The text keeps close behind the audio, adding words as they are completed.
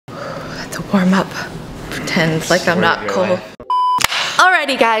warm up. Pretend like I'm not cold.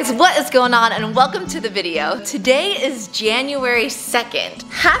 Alrighty guys, what is going on and welcome to the video. Today is January 2nd.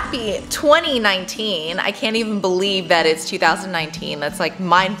 Happy 2019. I can't even believe that it's 2019. That's like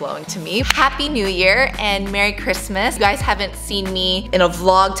mind-blowing to me. Happy New Year and Merry Christmas. You guys haven't seen me in a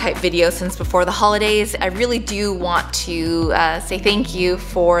vlog type video since before the holidays. I really do want to say thank you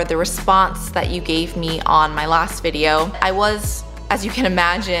for the response that you gave me on my last video. I was, as you can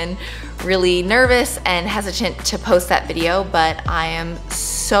imagine, really nervous and hesitant to post that video, but I am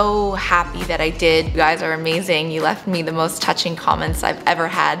so happy that I did. You guys are amazing. You left me the most touching comments I've ever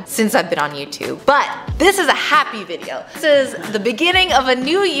had since I've been on YouTube. But this is a happy video. This is the beginning of a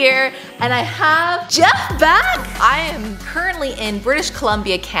new year and I have Jeff back. I am currently in British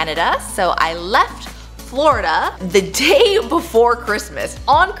Columbia, Canada, so I left Florida the day before Christmas,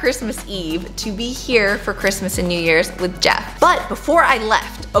 on Christmas Eve, to be here for Christmas and New Year's with Jeff. But before I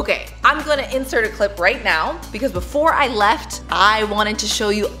left, okay, I'm gonna insert a clip right now because before I left, I wanted to show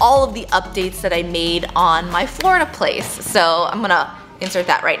you all of the updates that I made on my Florida place. So I'm gonna insert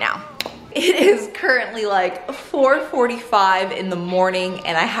that right now. It is currently like 4:45 in the morning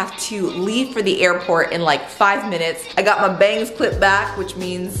and I have to leave for the airport in like 5 minutes. I got my bangs clipped back, which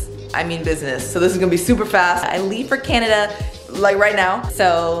means I mean business. So this is gonna be super fast. I leave for Canada like right now,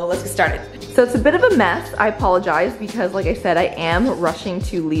 so let's get started. So it's a bit of a mess. I apologize because like I said, I am rushing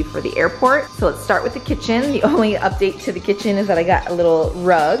to leave for the airport. So let's start with the kitchen. The only update to the kitchen is that I got a little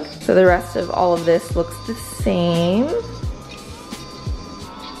rug. So the rest of all of this looks the same.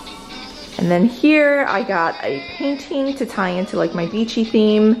 And then here I got a painting to tie into like my beachy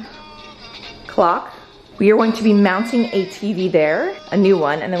theme. Clock. We are going to be mounting a TV there, a new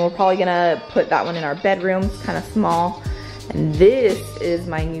one, and then we're probably gonna put that one in our bedroom. It's kind of small. And this is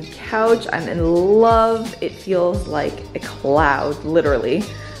my new couch. I'm in love. It feels like a cloud, literally.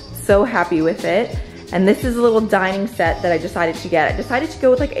 So happy with it. And this is a little dining set that I decided to get. I decided to go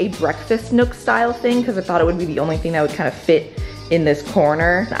with like a breakfast nook style thing because I thought it would be the only thing that would kind of fit in this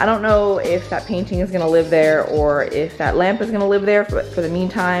corner. I don't know if that painting is gonna live there or if that lamp is gonna live there, but for the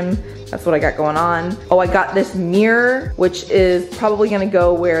meantime, that's what I got going on. Oh, I got this mirror, which is probably gonna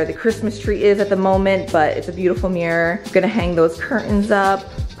go where the Christmas tree is at the moment, but it's a beautiful mirror. I'm gonna hang those curtains up,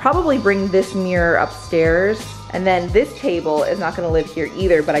 probably bring this mirror upstairs. And then this table is not gonna live here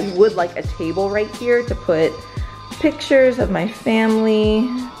either, but I would like a table right here to put pictures of my family,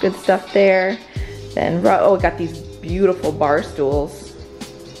 good stuff there. Then, oh, I got these beautiful bar stools.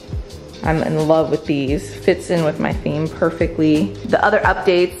 I'm in love with these. Fits in with my theme perfectly. The other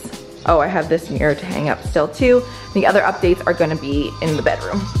updates, oh, I have this mirror to hang up still too. The other updates are gonna be in the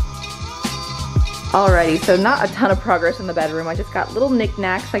bedroom. Alrighty, so not a ton of progress in the bedroom. I just got little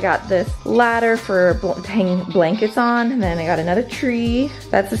knickknacks. I got this ladder for hanging blankets on, and then I got another tree.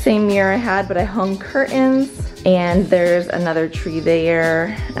 That's the same mirror I had, but I hung curtains. And there's another tree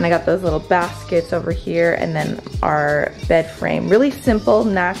there. And I got those little baskets over here, and then our bed frame. Really simple,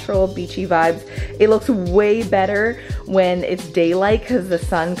 natural, beachy vibes. It looks way better when it's daylight because the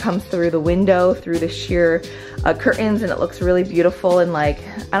sun comes through the window, through the sheer curtains, and it looks really beautiful and like,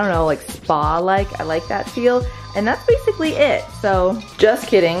 I don't know, like spa-like. I like that feel. And that's basically it. So, just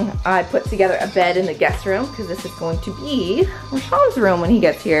kidding. I put together a bed in the guest room because this is going to be Rashawn's room when he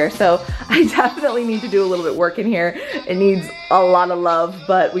gets here. So, I definitely need to do a little bit of work in here. It needs a lot of love,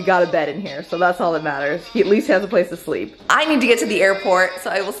 but we got a bed in here, so that's all that matters. He at least has a place to sleep. I need to get to the airport, so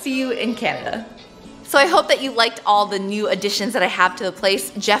I will see you in Canada. So I hope that you liked all the new additions that I have to the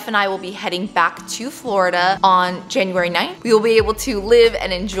place. Jeff and I will be heading back to Florida on January 9th. We will be able to live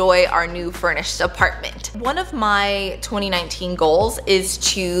and enjoy our new furnished apartment. One of my 2019 goals is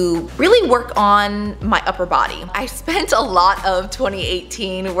to really work on my upper body. I spent a lot of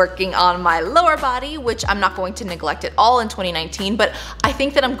 2018 working on my lower body, which I'm not going to neglect at all in 2019, but I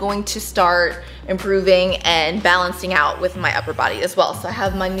think that I'm going to start improving and balancing out with my upper body as well. So I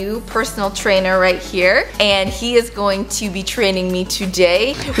have my new personal trainer right here, and he is going to be training me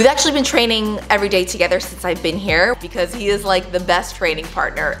today. We've actually been training every day together since I've been here because he is like the best training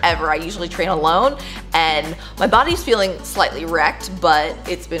partner ever. I usually train alone and my body's feeling slightly wrecked, but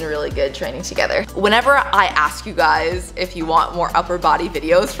it's been really good training together. Whenever I ask you guys if you want more upper body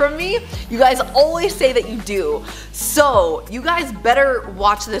videos from me, you guys always say that you do. So you guys better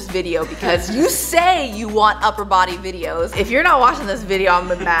watch this video because you say you want upper body videos. If you're not watching this video, I'm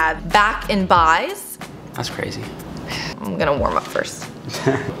mad. Back in buys. That's crazy. I'm gonna warm up first.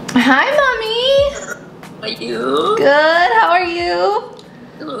 Hi, mommy. How are you? Good, how are you?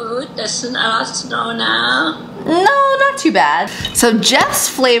 Good, there's a lot of snow now. No, not too bad. So Jeff's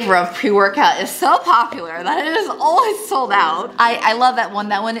flavor of pre-workout is so popular that it is always sold out. I love that one.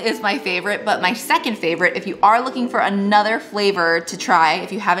 That one is my favorite, but my second favorite, if you are looking for another flavor to try,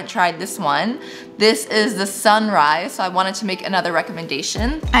 if you haven't tried this one, this is the Sunrise, so I wanted to make another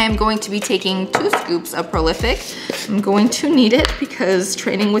recommendation. I am going to be taking 2 scoops of Prolific. I'm going to need it because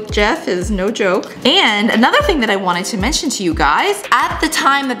training with Jeff is no joke. And another thing that I wanted to mention to you guys, at the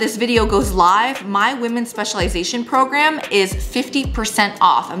time that this video goes live, my women's specialization program is 50%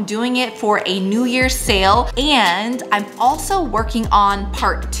 off. I'm doing it for a New Year's sale, and I'm also working on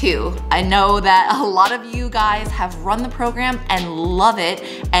part 2. I know that a lot of you guys have run the program and love it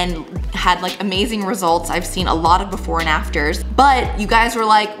and had like amazing results. I've seen a lot of before and afters, but you guys were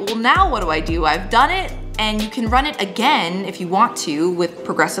like, well, now what do? I've done it, and you can run it again if you want to with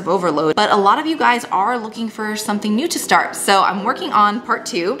progressive overload. But a lot of you guys are looking for something new to start. So I'm working on part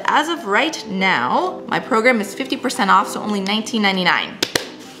 2. As of right now, my program is 50% off, so only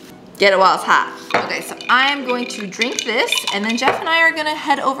 $19.99. Get it while it's hot. Okay, so I'm going to drink this, and then Jeff and I are gonna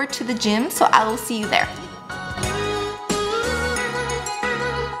head over to the gym, so I will see you there.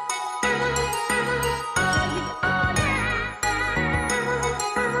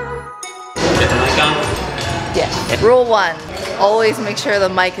 Yes. Rule 1, always make sure the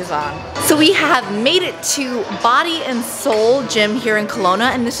mic is on. So we have made it to Body and Soul Gym here in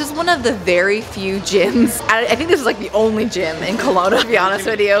Kelowna, and this is one of the very few gyms. I think this is like the only gym in Kelowna, to be honest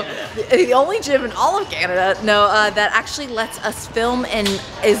with you. The only gym in all of Canada, that actually lets us film and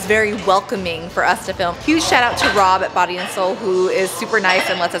is very welcoming for us to film. Huge shout out to Rob at Body and Soul, who is super nice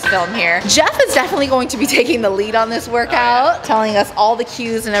and lets us film here. Jeff is definitely going to be taking the lead on this workout, telling us all the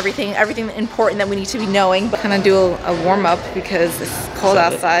cues and everything important that we need to be knowing. But kind of do a warm up because it's cold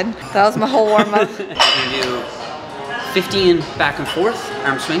outside. That was my whole warm up. You're gonna do 15 back and forth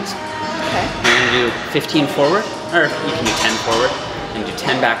arm swings. Okay. You're gonna do 15 forward, or you can do 10 forward and do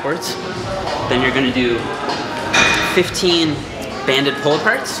 10 backwards. Then you're gonna do 15 banded pull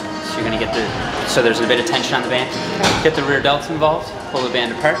aparts. So you're gonna get so there's a bit of tension on the band. Okay. Get the rear delts involved, pull the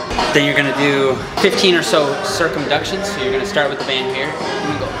band apart. Then you're gonna do 15 or so circumductions. So you're gonna start with the band here. You're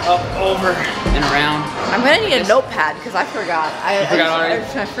gonna go up, over, and around. I'm gonna need a notepad because I forgot. I forgot already?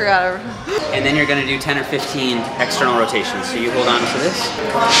 I forgot. And then you're gonna do 10 or 15 external rotations. So you hold on to this.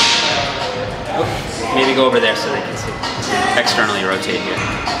 Oh, maybe go over there so they can see. Externally rotate here.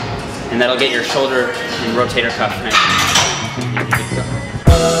 And that'll get your shoulder and rotator cuff nice.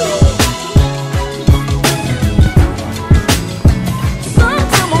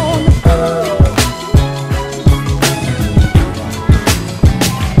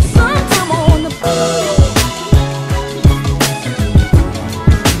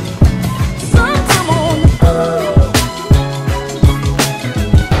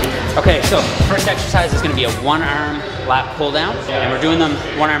 Okay, so first exercise is going to be a 1-arm lat pull down, and we're doing them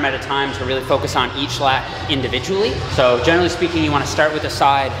 1 arm at a time to really focus on each lat individually. So generally speaking, you want to start with a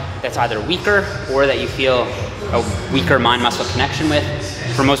side that's either weaker or that you feel a weaker mind muscle connection with.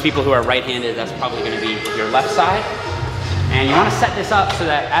 For most people who are right-handed, that's probably going to be your left side. And you want to set this up so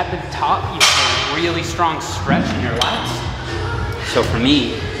that at the top you have a really strong stretch in your lats. So for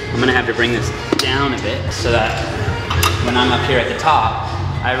me, I'm going to have to bring this down a bit so that when I'm up here at the top,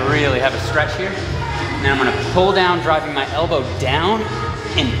 I really have a stretch here. And then I'm gonna pull down, driving my elbow down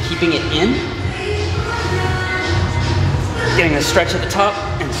and keeping it in. Getting the stretch at the top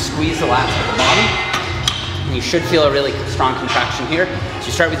and squeeze the lats at the bottom. And you should feel a really strong contraction here. So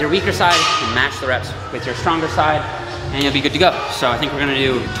you start with your weaker side and match the reps with your stronger side, and you'll be good to go. So I think we're gonna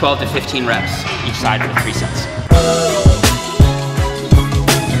do 12 to 15 reps each side for 3 sets.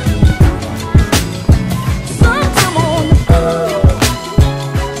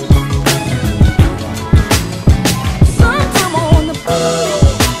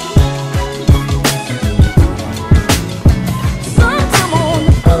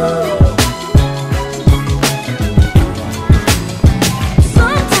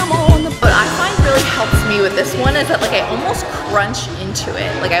 This one is that like I almost crunch into it.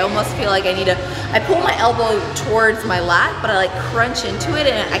 Like I almost feel like I pull my elbow towards my lat, but I like crunch into it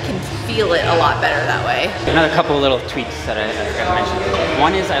and I can feel it a lot better that way. Another couple of little tweaks that I forgot to mention.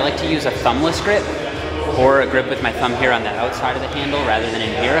 One is I like to use a thumbless grip or a grip with my thumb here on the outside of the handle rather than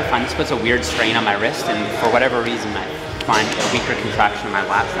in here. I find this puts a weird strain on my wrist, and for whatever reason I find a weaker contraction in my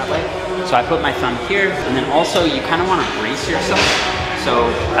lats that way. So I put my thumb here, and then also you kind of want to brace yourself. So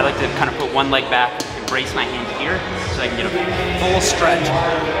I like to kind of put one leg back, brace my hand here so I can get a full stretch,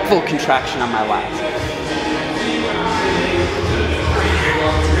 full contraction on my lats.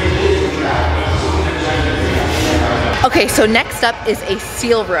 Okay, Okay, so next up is a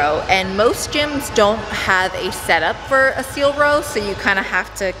seal row, and most gyms don't have a setup for a seal row, so you kind of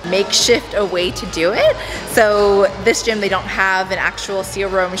have to makeshift a way to do it. So this gym, they don't have an actual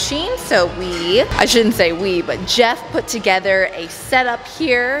seal row machine, so I shouldn't say we, but Jeff put together a setup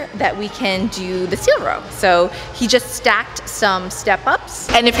here that we can do the seal row. So he just stacked some step ups,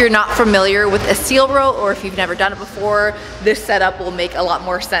 and if you're not familiar with a seal row, or if you've never done it before, this setup will make a lot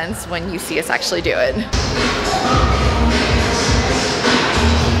more sense when you see us actually do it.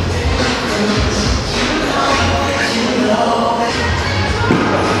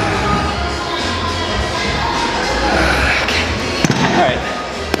 Alright,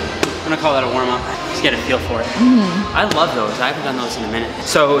 I'm gonna call that a warm-up. Just get a feel for it. I love those. I haven't done those in a minute.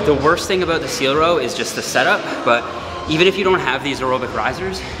 So the worst thing about the seal row is just the setup, but even if you don't have these aerobic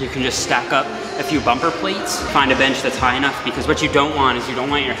risers, you can just stack up a few bumper plates, find a bench that's high enough, because what you don't want is you don't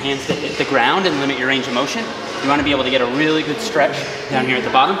want your hands to hit the ground and limit your range of motion. You want to be able to get a really good stretch down here at the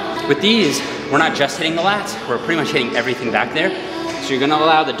bottom. With these, we're not just hitting the lats, we're pretty much hitting everything back there. So you're gonna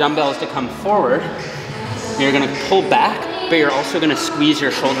allow the dumbbells to come forward, you're gonna pull back, but you're also gonna squeeze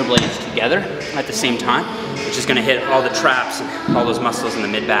your shoulder blades together at the same time, which is gonna hit all the traps and all those muscles in the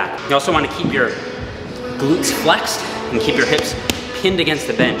mid-back. You also wanna keep your glutes flexed and keep your hips pinned against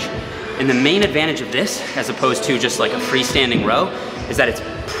the bench. And the main advantage of this, as opposed to just like a freestanding row, is that it's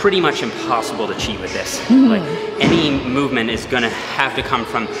pretty much impossible to cheat with this. Like any movement is gonna have to come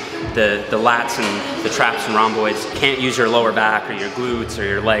from the lats and the traps and rhomboids. You can't use your lower back or your glutes or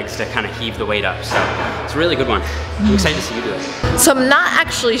your legs to kind of heave the weight up. So it's a really good one. I'm excited to see you do it. So I'm not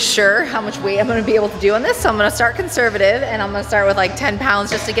actually sure how much weight I'm gonna be able to do on this. So I'm gonna start conservative, and I'm gonna start with like 10 pounds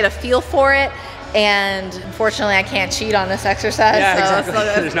just to get a feel for it. And unfortunately, I can't cheat on this exercise. Yeah, so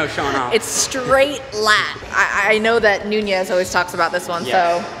exactly. There's no showing off. It's straight lat. I know that Nunez always talks about this one,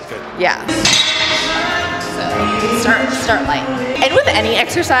 yeah, so good. yeah. So start light. And with any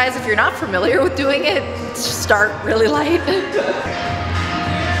exercise, if you're not familiar with doing it, start really light.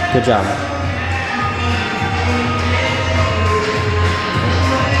 Good job.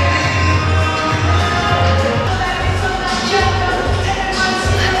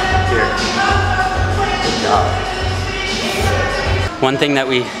 One thing that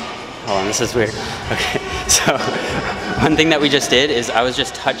hold on, this is weird. Okay, so one thing that we just did is I was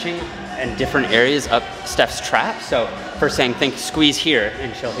just touching in different areas up Steph's trap. So first saying, think squeeze here,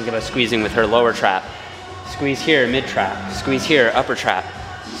 and she'll think about squeezing with her lower trap. Squeeze here, mid trap. Squeeze here, upper trap.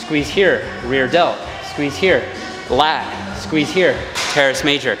 Squeeze here, rear delt. Squeeze here, lat. Squeeze here, teres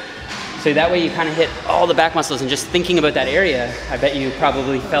major. So that way you kind of hit all the back muscles, and just thinking about that area, I bet you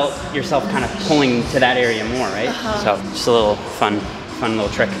probably felt yourself kind of pulling to that area more, right? So just a little fun little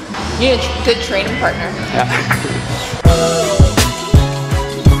trick. You need a good training partner. Yeah.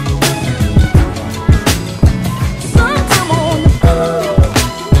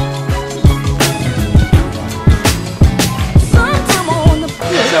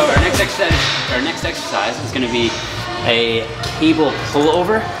 So our next exercise is going to be a cable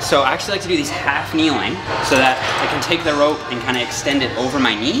pullover. So I actually like to do these half kneeling so that I can take the rope and kind of extend it over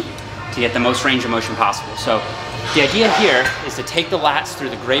my knee to get the most range of motion possible. So the idea here is to take the lats through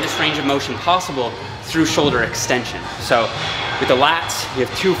the greatest range of motion possible through shoulder extension. So with the lats, you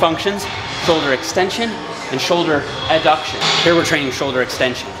have two functions, shoulder extension and shoulder adduction. Here we're training shoulder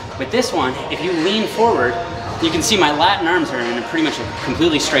extension. With this one, if you lean forward, you can see my lat and arms are in pretty much a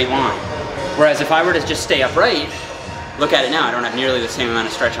completely straight line. Whereas if I were to just stay upright, look at it now, I don't have nearly the same amount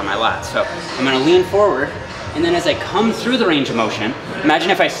of stretch on my lats. So I'm gonna lean forward, and then as I come through the range of motion,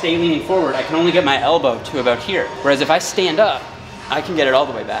 imagine if I stay leaning forward, I can only get my elbow to about here. Whereas if I stand up, I can get it all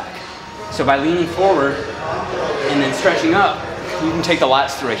the way back. So by leaning forward and then stretching up, you can take the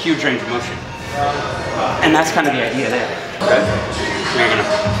lats through a huge range of motion. And that's kind of the idea there. Okay? You're gonna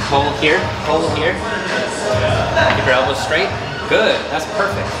pull here, keep your elbows straight. Good, that's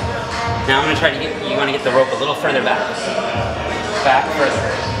perfect. Now I'm gonna try to you wanna get the rope a little further back. Back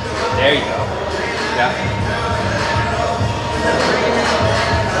further. There you go. Yeah.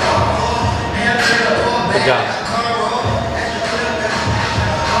 Good job.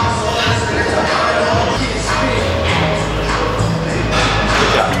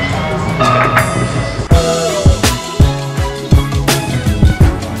 Good job.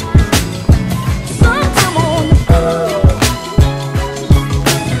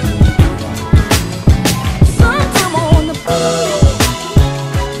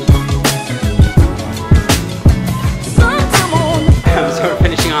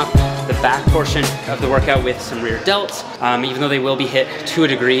 Back portion of the workout with some rear delts, even though they will be hit to a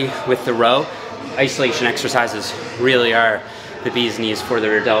degree with the row. Isolation exercises really are the bee's knees for the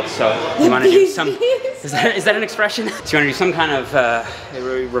rear delts. So you want to do some, is that an expression? So you want to do some kind of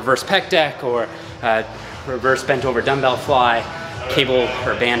reverse pec deck or reverse bent over dumbbell fly, cable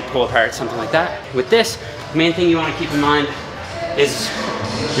or band pull apart, something like that. With this, the main thing you want to keep in mind is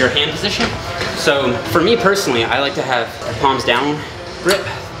your hand position. So for me personally, I like to have a palms down grip.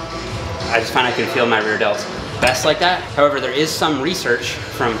 I just find I can feel my rear delts best like that. However, there is some research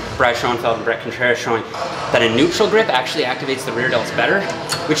from Brad Schoenfeld and Brett Contreras showing that a neutral grip actually activates the rear delts better,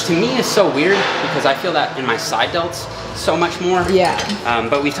 which to me is so weird because I feel that in my side delts so much more. Yeah.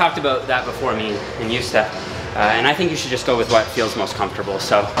 But we've talked about that before, me and you, Steph. And I think you should just go with what feels most comfortable.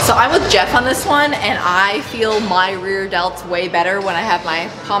 So I'm with Jeff on this one, and I feel my rear delts way better when I have my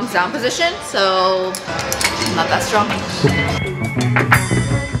palms down position. So I'm not that strong.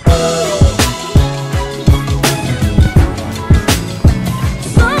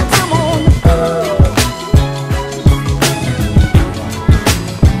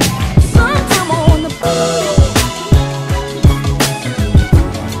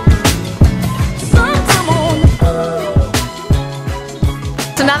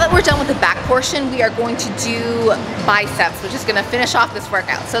 Portion, we are going to do biceps, which is going to finish off this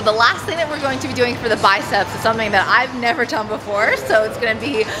workout. So the last thing that we're going to be doing for the biceps is something that I've never done before, so it's going to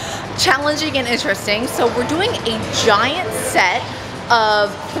be challenging and interesting. So we're doing a giant set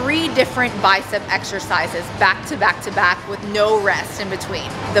of 3 different bicep exercises back to back to back with no rest in between.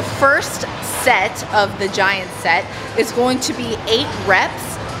 The first set of the giant set is going to be 8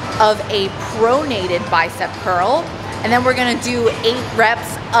 reps of a pronated bicep curl. And then we're gonna do 8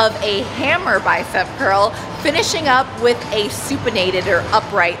 reps of a hammer bicep curl, finishing up with a supinated or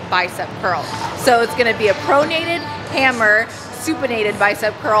upright bicep curl. So it's gonna be a pronated, hammer, supinated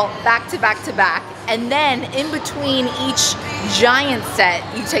bicep curl back to back to back. And then in between each giant set,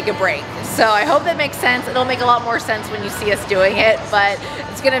 you take a break. So I hope that makes sense. It'll make a lot more sense when you see us doing it, but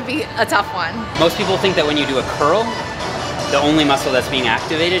it's gonna be a tough one. most people think that when you do a curl, the only muscle that's being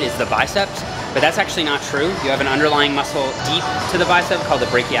activated is the biceps. But that's actually not true. You have an underlying muscle deep to the bicep called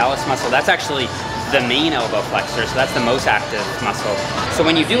the brachialis muscle. That's actually the main elbow flexor, so that's the most active muscle. So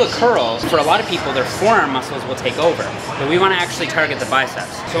when you do a curl, for a lot of people, their forearm muscles will take over. But we want to actually target the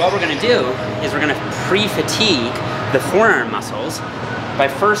biceps. So what we're going to do is we're going to pre-fatigue the forearm muscles by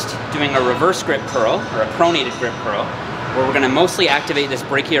first doing a reverse grip curl, or a pronated grip curl, where we're going to mostly activate this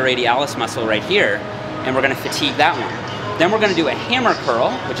brachioradialis muscle right here, and we're going to fatigue that one. Then we're going to do a hammer curl,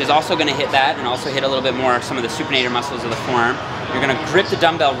 which is also going to hit that and also hit a little bit more some of the supinator muscles of the forearm. You're going to grip the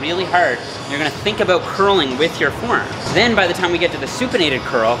dumbbell really hard. You're going to think about curling with your forearm. Then by the time we get to the supinated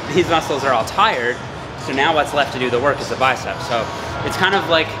curl, these muscles are all tired. So now what's left to do the work is the biceps. So it's kind of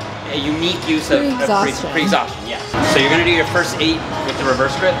like a unique use of pre-exhaustion. Yes. So you're going to do your first 8 with the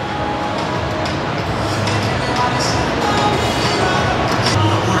reverse grip.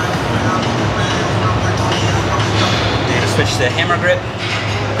 Switch to the hammer grip.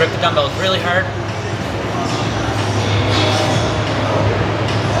 Grip the dumbbells really hard.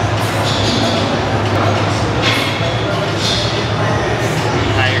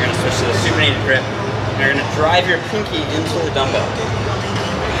 Now you're going to switch to the supinated grip. And you're going to drive your pinky into the dumbbell.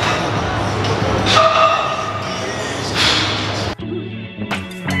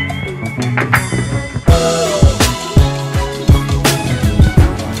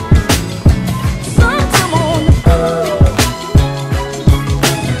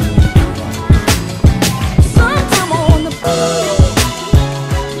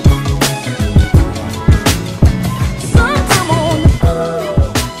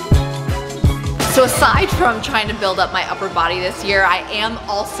 Aside from trying to build up my upper body this year, I am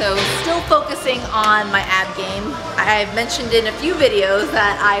also still focusing on my ab game. I've mentioned in a few videos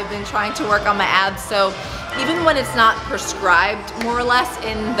that I've been trying to work on my abs, so even when it's not prescribed more or less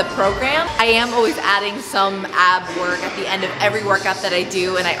in the program, I am always adding some ab work at the end of every workout that I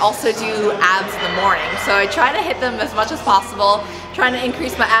do, and I also do abs in the morning. So I try to hit them as much as possible, trying to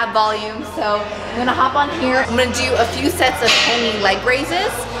increase my ab volume. So I'm gonna hop on here. I'm gonna do a few sets of hanging leg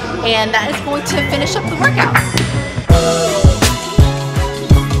raises, and that is going to finish up the workout.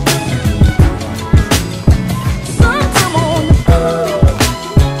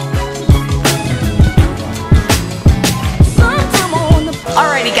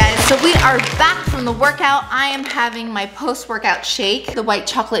 Alrighty guys, so we are back from the workout. I am having my post-workout shake. The white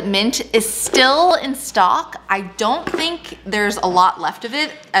chocolate mint is still in stock. I don't think there's a lot left of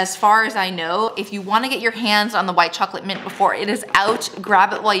it as far as I know. If you want to get your hands on the white chocolate mint before it is out,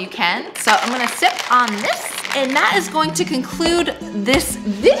 grab it while you can. So I'm gonna sip on this, and that is going to conclude this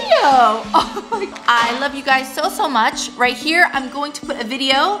video. Oh my God. I love you guys so much. Right here, I'm going to put a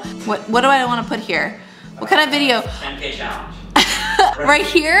video. What do I want to put here? What kind of video? 10K challenge. Right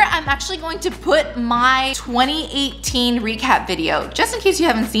here, I'm actually going to put my 2018 recap video, just in case you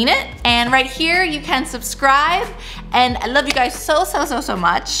haven't seen it. And right here, you can subscribe. And I love you guys so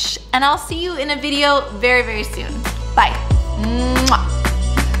much. And I'll see you in a video very, very soon. Bye. Mwah.